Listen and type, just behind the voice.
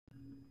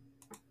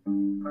Hello,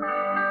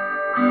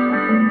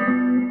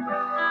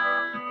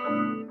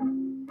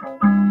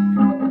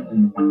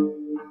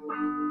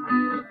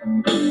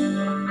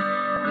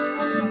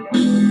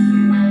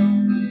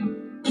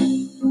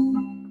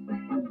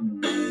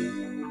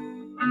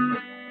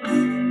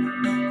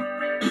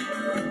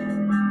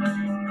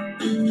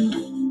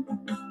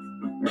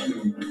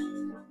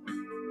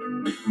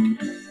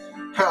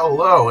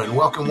 and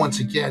welcome once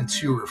again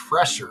to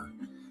Refresher,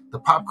 the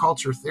pop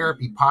culture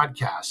therapy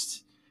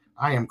podcast.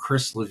 I am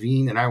Chris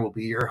Levine, and I will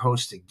be your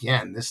host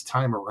again this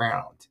time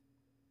around.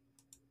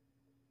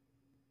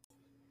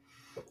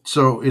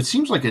 So it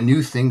seems like a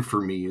new thing for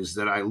me is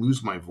that I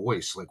lose my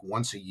voice like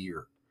once a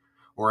year,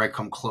 or I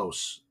come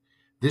close.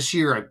 This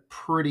year, I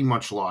pretty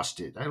much lost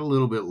it. I had a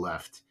little bit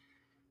left,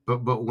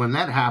 but when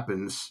that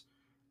happens,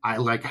 I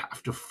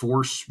have to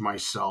force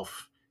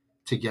myself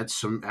to get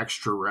some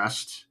extra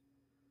rest.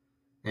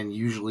 And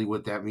usually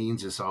what that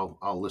means is I'll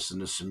listen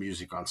to some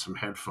music on some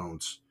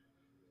headphones.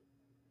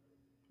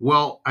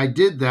 Well, I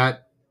did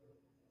that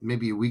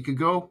maybe a week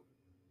ago,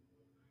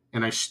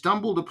 and I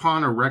stumbled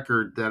upon a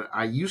record that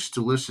I used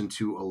to listen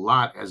to a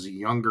lot as a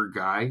younger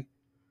guy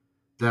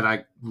that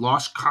I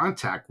lost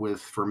contact with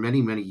for many,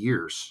 many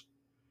years.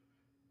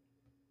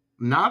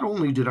 Not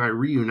only did I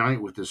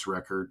reunite with this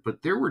record,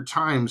 but there were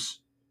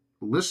times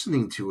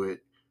listening to it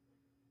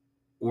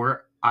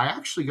where I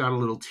actually got a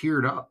little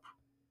teared up.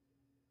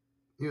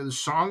 The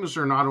songs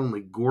are not only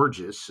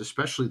gorgeous,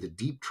 especially the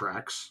deep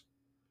tracks,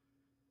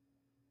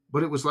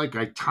 but it was like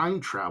I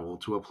time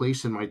traveled to a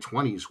place in my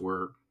 20s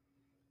where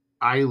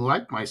I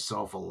liked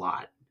myself a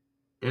lot.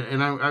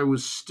 And I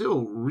was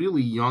still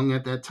really young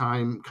at that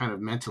time, kind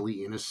of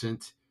mentally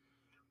innocent.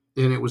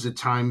 And it was a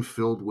time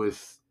filled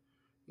with,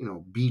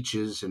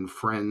 beaches and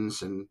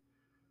friends and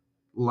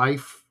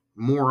life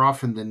more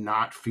often than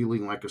not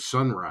feeling like a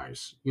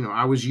sunrise.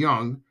 I was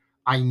young.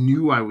 I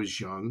knew I was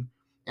young,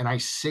 and I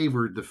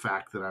savored the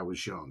fact that I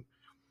was young.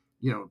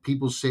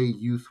 People say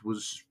youth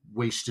was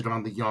wasted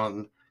on the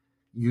young.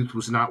 Youth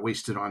was not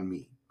wasted on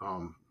me.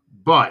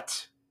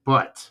 But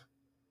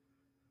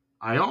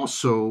I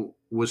also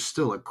was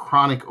still a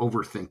chronic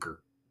overthinker,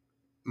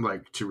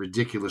 like to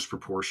ridiculous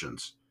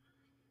proportions,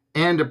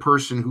 and a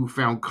person who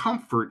found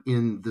comfort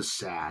in the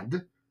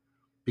sad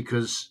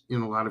because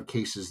in a lot of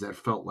cases that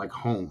felt like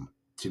home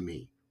to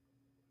me.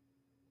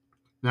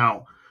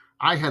 Now,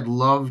 I had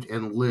loved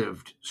and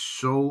lived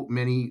so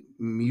many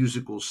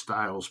musical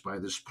styles by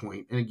this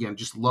point, and again,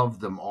 just loved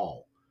them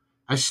all.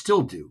 I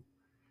still do.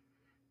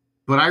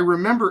 But I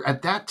remember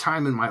at that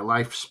time in my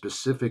life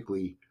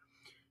specifically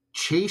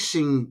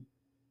chasing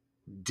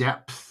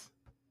depth,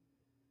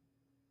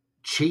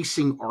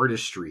 chasing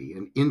artistry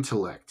and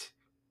intellect.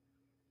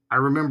 I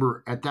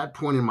remember at that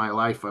point in my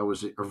life, I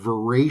was a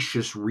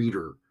voracious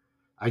reader.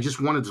 I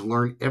just wanted to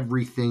learn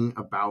everything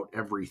about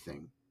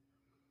everything.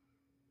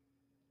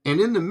 And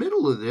in the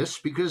middle of this,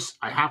 because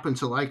I happened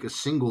to like a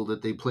single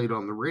that they played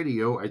on the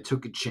radio, I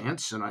took a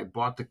chance and I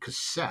bought the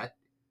cassette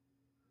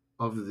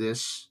of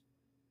this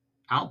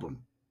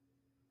album.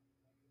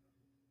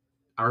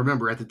 I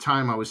remember at the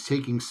time I was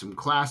taking some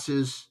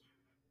classes,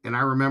 and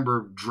I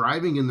remember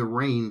driving in the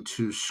rain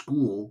to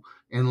school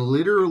and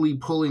literally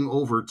pulling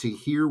over to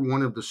hear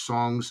one of the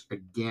songs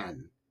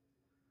again.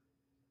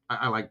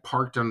 I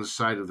parked on the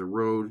side of the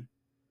road,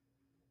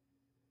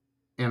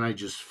 and I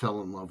just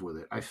fell in love with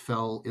it. I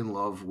fell in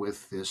love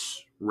with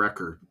this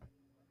record.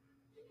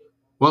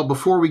 Well,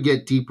 before we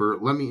get deeper,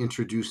 let me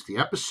introduce the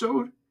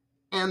episode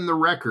and the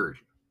record.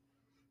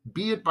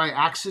 Be it by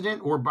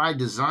accident or by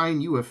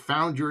design, you have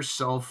found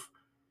yourself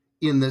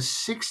in the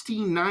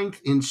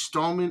 69th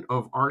installment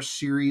of our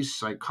series,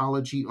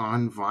 Psychology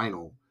on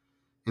Vinyl.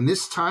 And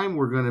this time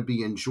we're going to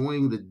be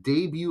enjoying the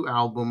debut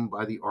album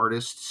by the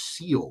artist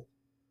Seal,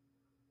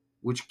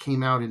 which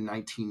came out in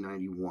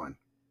 1991.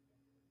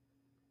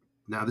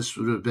 Now, this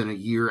would have been a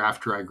year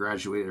after I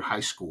graduated high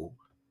school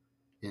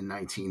in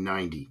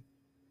 1990.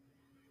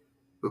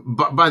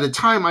 But by the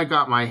time I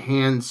got my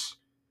hands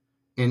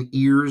and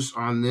ears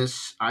on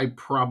this, I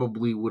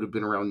probably would have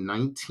been around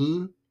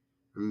 19,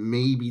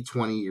 maybe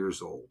 20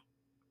 years old.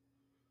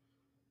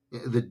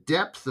 The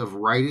depth of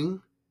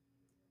writing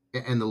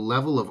and the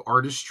level of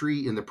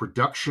artistry in the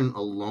production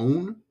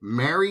alone,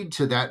 married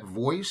to that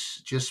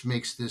voice, just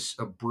makes this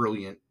a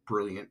brilliant,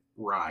 brilliant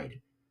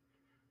ride.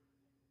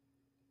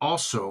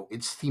 Also,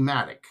 it's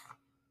thematic.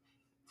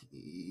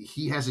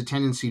 He has a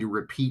tendency to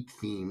repeat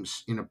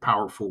themes in a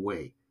powerful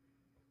way.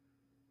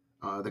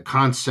 The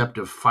concept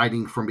of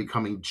fighting from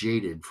becoming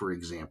jaded, for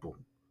example.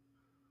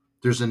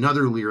 There's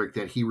another lyric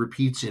that he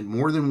repeats in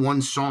more than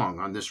one song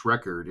on this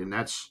record, and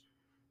that's,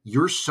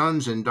 "Your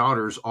sons and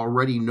daughters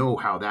already know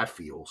how that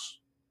feels."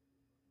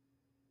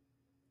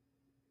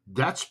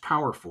 That's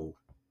powerful.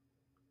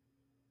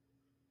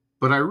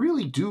 But I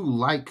really do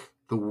like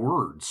the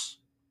words,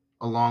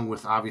 along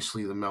with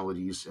obviously the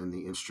melodies and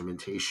the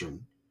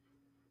instrumentation.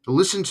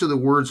 Listen to the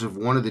words of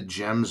one of the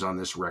gems on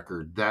this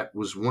record. That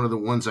was one of the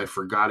ones I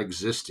forgot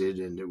existed,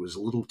 and it was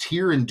a little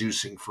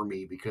tear-inducing for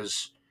me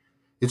because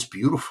it's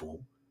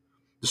beautiful.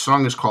 The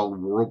song is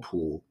called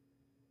Whirlpool.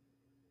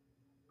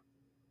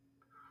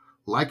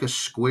 Like a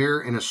square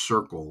in a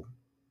circle,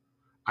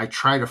 I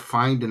try to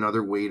find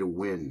another way to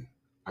win.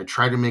 I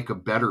try to make a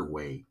better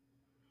way.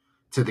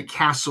 To the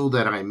castle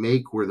that I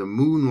make where the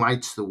moon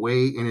lights the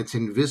way and it's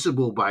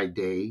invisible by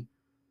day,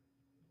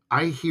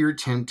 I hear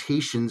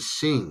temptation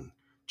sing.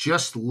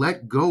 Just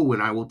let go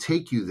and I will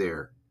take you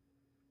there.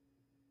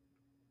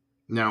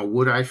 Now,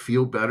 would I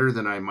feel better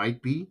than I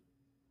might be?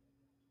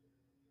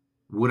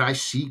 Would I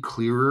see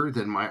clearer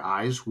than my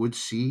eyes would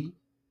see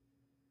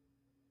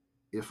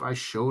if I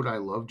showed I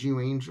loved you,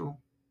 angel?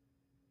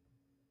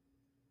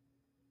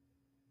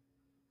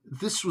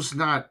 This was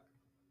not,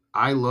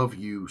 I love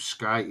you,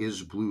 sky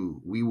is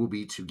blue, we will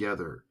be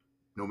together,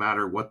 no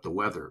matter what the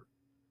weather.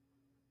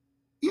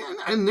 Yeah,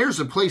 and there's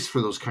a place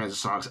for those kinds of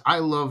songs. I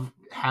love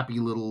happy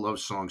little love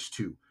songs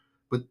too.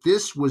 But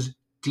this was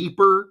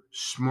deeper,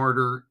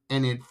 smarter,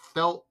 and it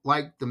felt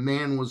like the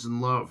man was in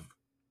love.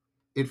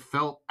 It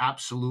felt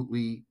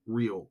absolutely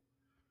real.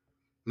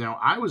 Now,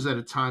 I was at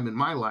a time in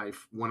my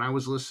life when I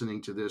was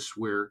listening to this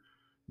where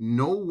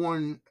no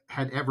one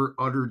had ever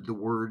uttered the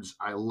words,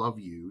 I love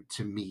you,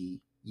 to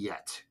me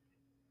yet.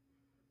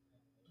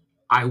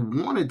 I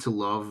wanted to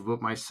love,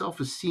 but my self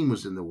esteem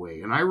was in the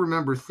way. And I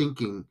remember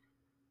thinking,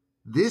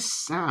 this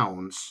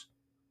sounds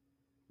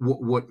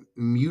what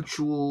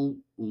mutual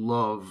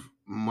love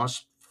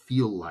must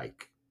feel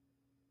like.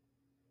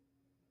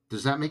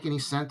 Does that make any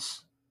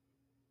sense?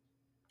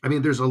 I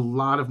mean, there's a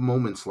lot of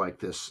moments like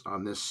this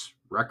on this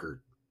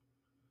record.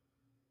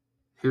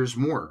 Here's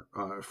more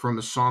from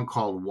a song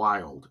called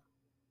Wild.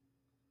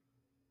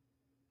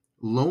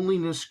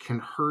 Loneliness can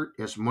hurt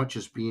as much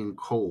as being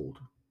cold.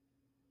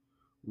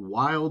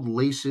 Wild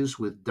laces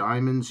with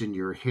diamonds in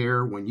your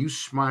hair. When you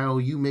smile,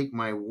 you make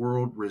my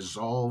world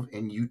resolve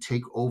and you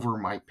take over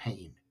my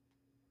pain.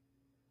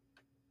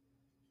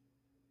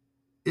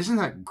 Isn't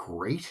that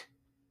great?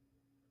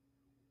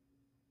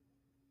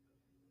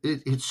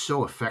 It's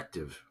so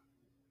effective.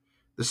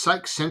 The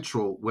Psych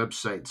Central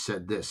website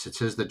said this. It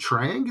says the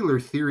triangular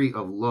theory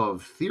of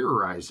love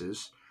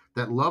theorizes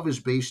that love is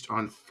based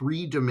on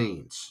three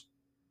domains: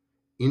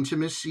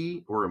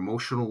 intimacy or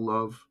emotional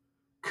love,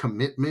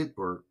 commitment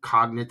or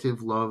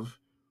cognitive love,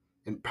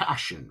 and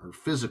passion or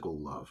physical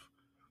love.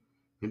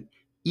 And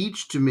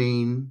each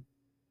domain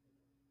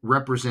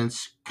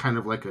represents kind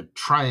of like a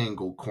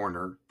triangle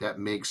corner that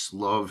makes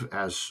love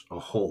as a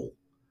whole.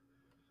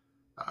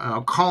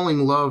 Calling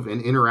love an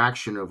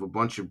interaction of a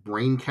bunch of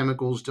brain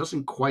chemicals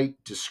doesn't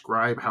quite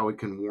describe how it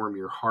can warm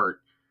your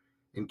heart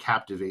and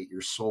captivate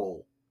your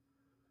soul.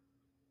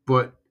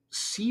 But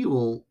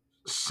Seal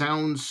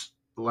sounds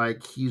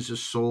like he's a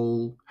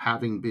soul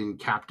having been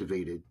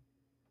captivated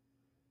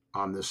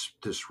on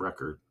this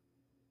record.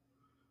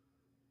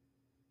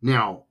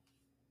 Now,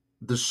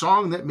 the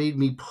song that made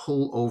me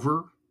pull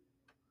over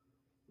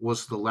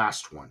was the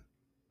last one.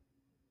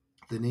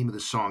 The name of the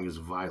song is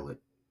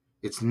Violet.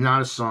 It's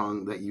not a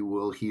song that you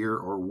will hear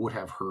or would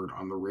have heard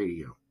on the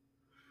radio.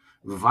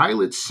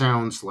 Violet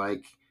sounds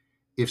like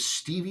if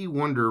Stevie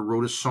Wonder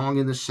wrote a song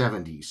in the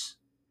 70s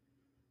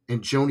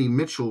and Joni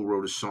Mitchell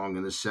wrote a song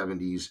in the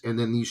 70s, and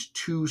then these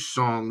two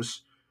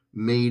songs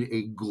made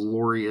a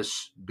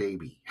glorious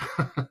baby.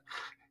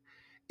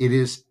 It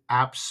is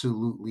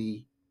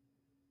absolutely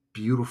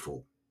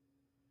beautiful.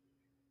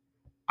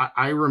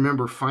 I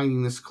remember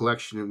finding this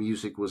collection of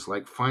music was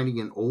like finding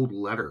an old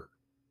letter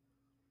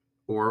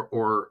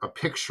or a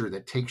picture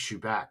that takes you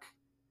back.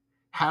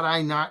 Had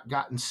I not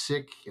gotten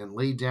sick and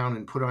laid down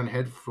and put on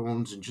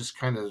headphones and just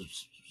kind of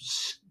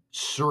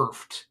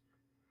surfed,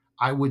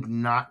 I would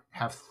not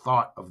have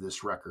thought of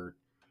this record.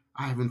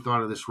 I haven't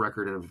thought of this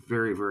record in a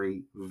very,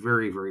 very,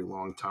 very, very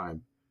long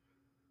time.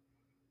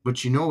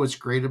 But you know what's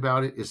great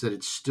about it is that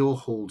it still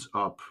holds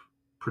up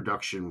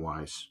production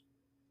wise.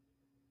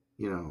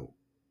 You know,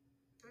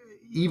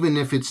 even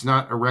if it's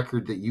not a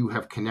record that you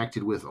have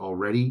connected with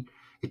already,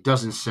 it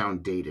doesn't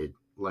sound dated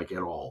like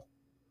at all.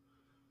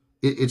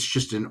 It's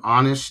just an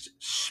honest,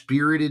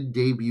 spirited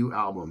debut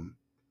album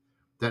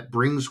that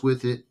brings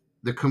with it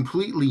the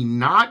completely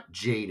not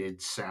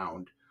jaded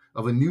sound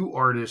of a new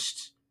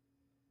artist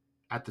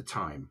at the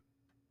time.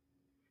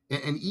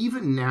 And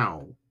even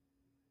now,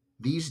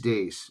 these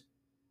days,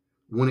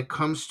 when it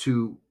comes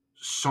to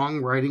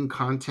songwriting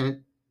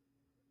content,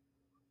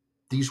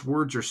 these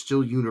words are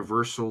still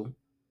universal.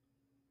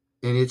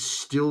 And it's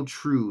still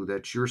true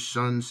that your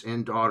sons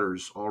and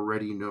daughters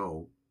already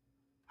know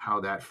how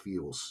that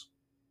feels.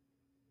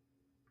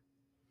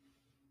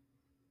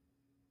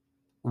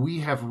 We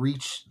have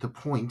reached the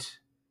point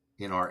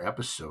in our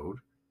episode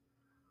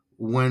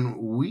when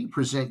we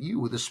present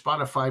you with a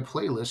Spotify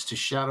playlist to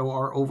shadow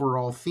our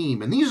overall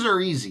theme. And these are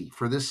easy.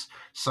 For this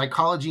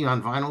Psychology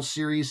on Vinyl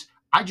series,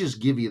 I just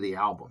give you the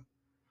album.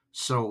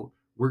 So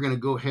we're going to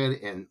go ahead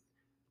and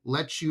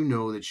let you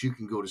know that you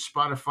can go to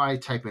Spotify,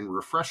 type in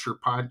Refresher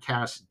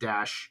Podcast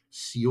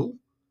Seal.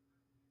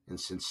 And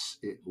since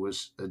it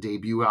was a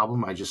debut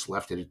album, I just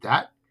left it at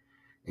that.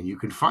 And you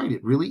can find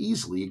it really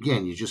easily.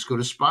 Again, you just go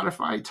to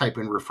Spotify, type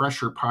in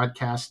Refresher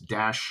Podcast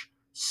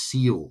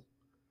Seal.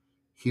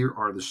 Here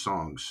are the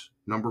songs.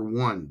 Number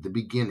 1, The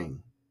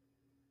Beginning.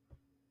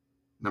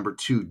 Number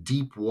 2,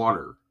 Deep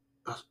Water,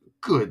 a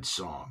good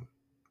song.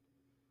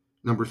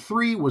 Number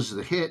 3 was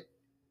the hit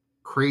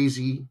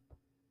Crazy.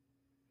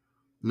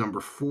 Number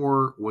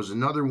 4 was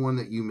another one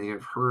that you may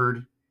have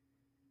heard.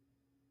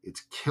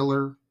 It's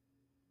Killer.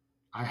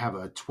 I have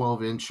a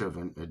 12-inch of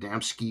an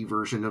Adamski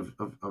version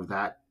of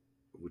that,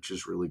 which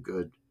is really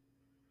good.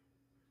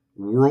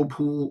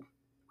 Whirlpool,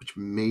 which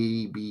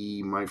may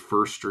be my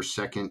first or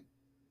second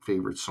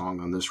favorite song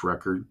on this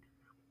record.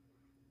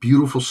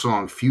 Beautiful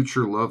song,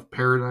 Future Love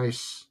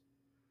Paradise.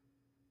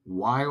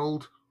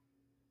 Wild,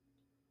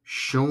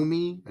 Show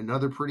Me,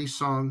 another pretty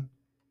song,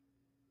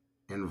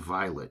 and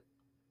Violet.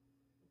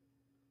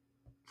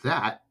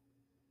 That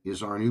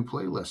is our new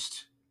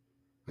playlist.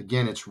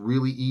 Again, it's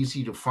really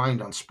easy to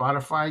find on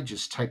Spotify.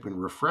 Just type in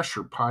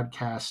Refresher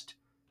Podcast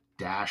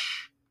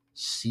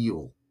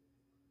 -Seal.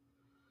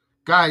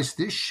 Guys,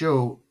 this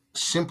show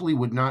simply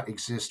would not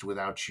exist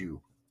without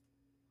you.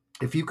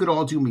 If you could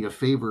all do me a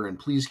favor and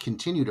please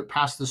continue to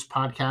pass this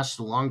podcast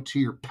along to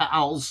your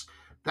pals,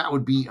 that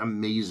would be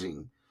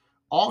amazing.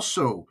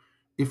 Also,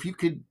 if you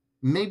could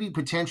maybe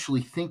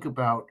potentially think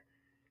about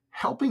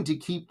helping to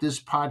keep this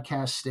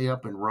podcast stay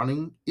up and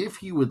running,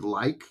 if you would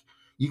like,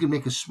 you can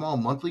make a small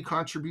monthly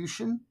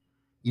contribution.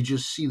 You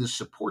just see the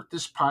support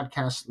this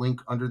podcast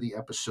link under the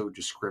episode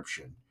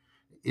description.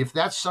 If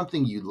that's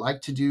something you'd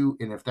like to do,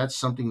 and if that's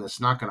something that's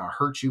not going to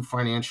hurt you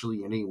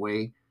financially in any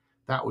way,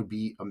 that would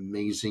be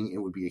amazing. It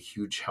would be a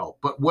huge help.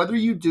 But whether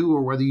you do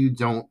or whether you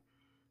don't,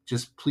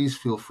 just please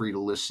feel free to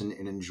listen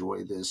and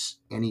enjoy this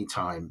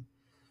anytime.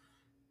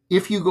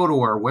 If you go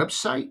to our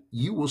website,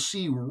 you will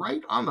see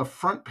right on the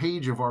front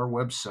page of our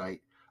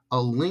website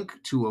a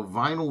link to a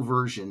vinyl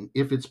version,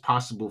 if it's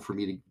possible for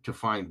me to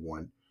find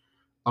one,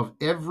 of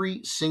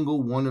every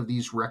single one of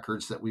these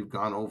records that we've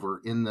gone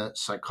over in the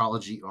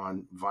Psychology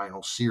on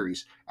Vinyl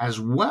series, as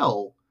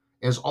well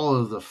as all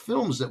of the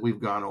films that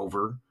we've gone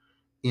over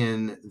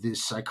in the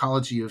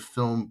Psychology of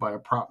Film by a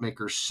Prop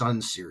Maker's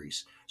Son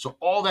series. So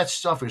all that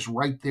stuff is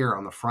right there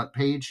on the front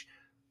page.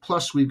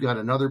 Plus, we've got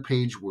another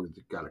page where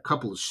we've got a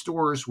couple of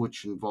stores,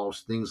 which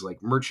involves things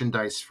like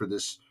merchandise for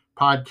this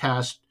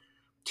podcast,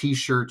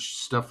 t-shirts,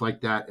 stuff like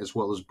that, as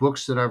well as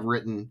books that I've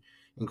written,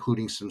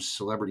 including some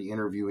celebrity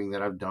interviewing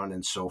that I've done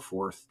and so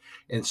forth,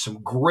 and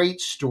some great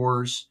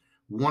stores.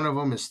 One of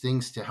them is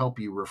things to help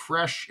you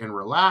refresh and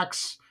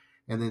relax.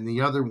 And then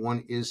the other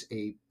one is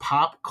a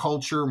pop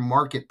culture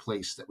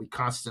marketplace that we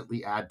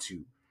constantly add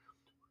to.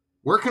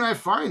 Where can I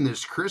find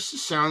this, Chris?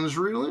 This sounds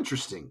real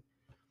interesting.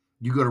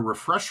 You go to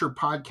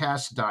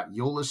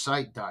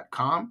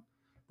refresherpodcast.yolasite.com.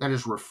 That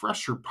is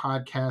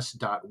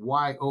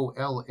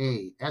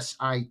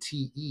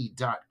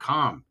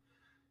refresherpodcast.yolasite.com.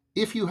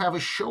 If you have a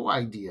show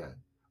idea,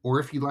 or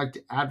if you'd like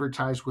to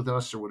advertise with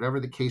us, or whatever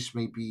the case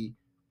may be,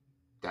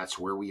 that's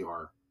where we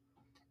are.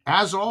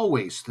 As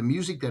always, the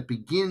music that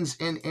begins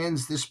and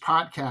ends this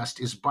podcast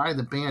is by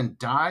the band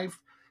Dive.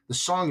 The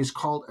song is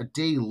called A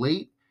Day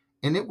Late,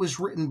 and it was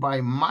written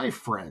by my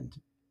friend,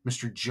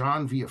 Mr.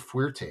 John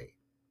Villafuerte.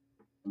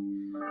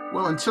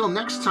 Well, until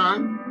next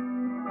time,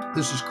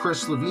 this is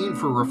Chris Levine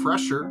for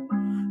Refresher,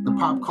 the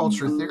Pop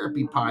Culture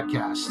Therapy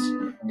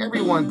Podcast.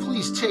 Everyone,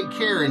 please take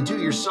care and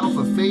do yourself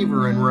a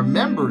favor, and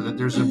remember that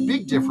there's a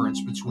big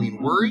difference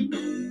between worry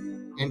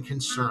and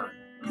concern.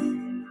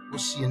 We'll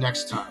see you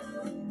next time.